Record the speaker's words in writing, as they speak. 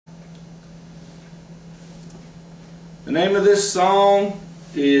The name of this song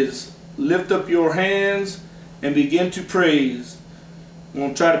is Lift Up Your Hands and Begin to Praise. I'm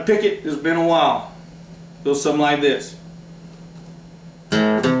going to try to pick it. It's been a while. Goes something like this.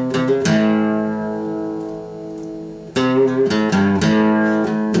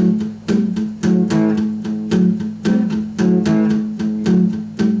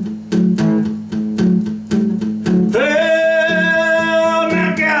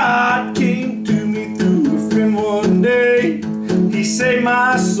 He saved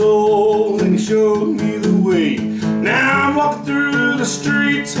my soul and he showed me the way. Now I'm walking through the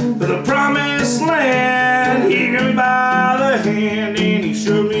streets of the promised land. He got me by the hand and he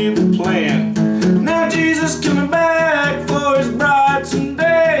showed me the plan. Now Jesus coming back for his bride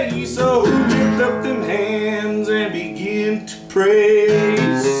someday. So lift up them hands and begin to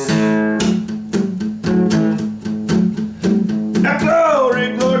praise. Now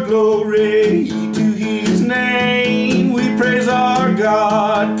glory, glory, glory to his name. We praise our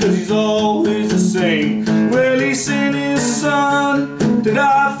God, 'cause he's always the same. Well, he sent his son to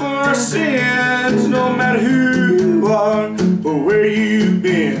die for our sins. No matter who you are or where you've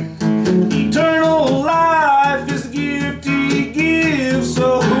been, eternal life is the gift he gives.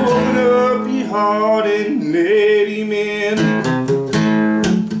 So open up your heart and let him in.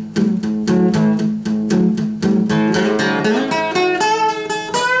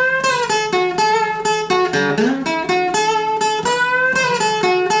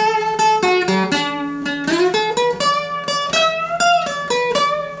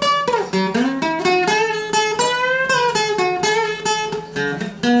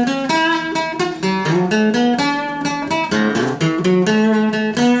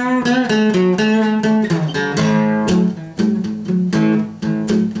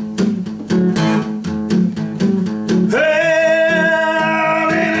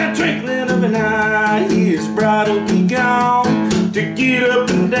 His bride will be gone to get up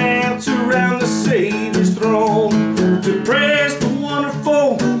and dance around the Savior's throne, to praise the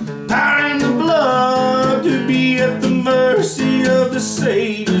wonderful power in the blood, to be at the mercy of the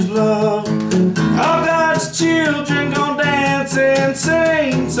Savior's love. All God's children gonna dance and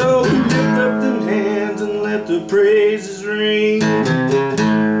sing, so lift up them hands and let the praises ring.